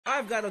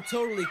I've got a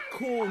totally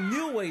cool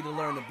new way to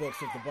learn the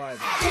books of the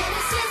Bible.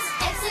 Genesis,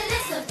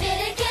 Exodus,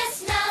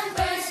 Leviticus,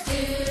 Numbers,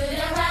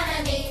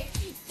 Deuteronomy,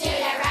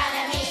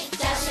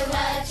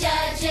 Joshua,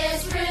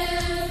 Judges,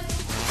 Ruth.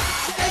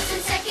 First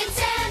and Second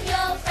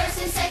Samuel,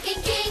 First and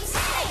Second Kings,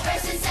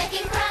 First and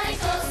Second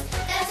Chronicles.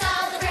 That's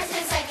all the First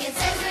and Second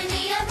Ezra,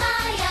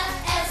 Nehemiah,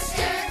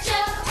 Esther,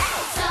 Job,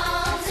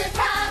 Psalms and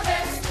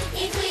Proverbs,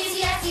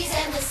 Ecclesiastes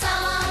and the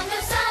Song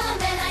of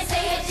Solomon,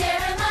 Isaiah,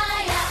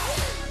 Jeremiah.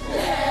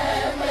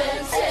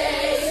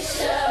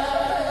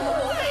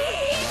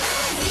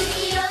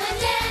 Ezekiel and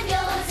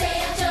Daniel,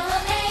 Hosea,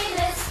 Joel,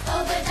 Amos,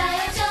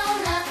 Obadiah,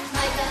 Jonah,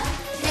 Micah,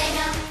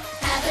 Nahum,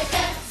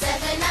 Habakkuk,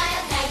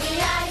 Zephaniah,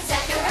 Haggai,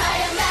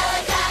 Zechariah,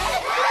 Malachi.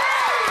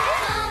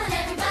 Come on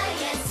everybody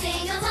and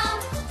sing along.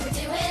 We're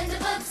doing the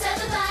books of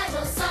the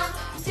Bible song.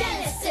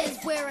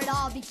 Genesis, where it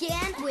all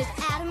began with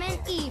Adam and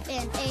Eve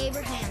and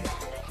Abraham.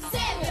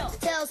 Samuel,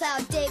 Tells how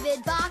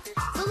David balked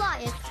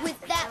Goliath with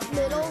that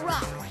little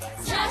rock.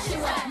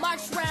 Joshua,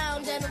 Marched round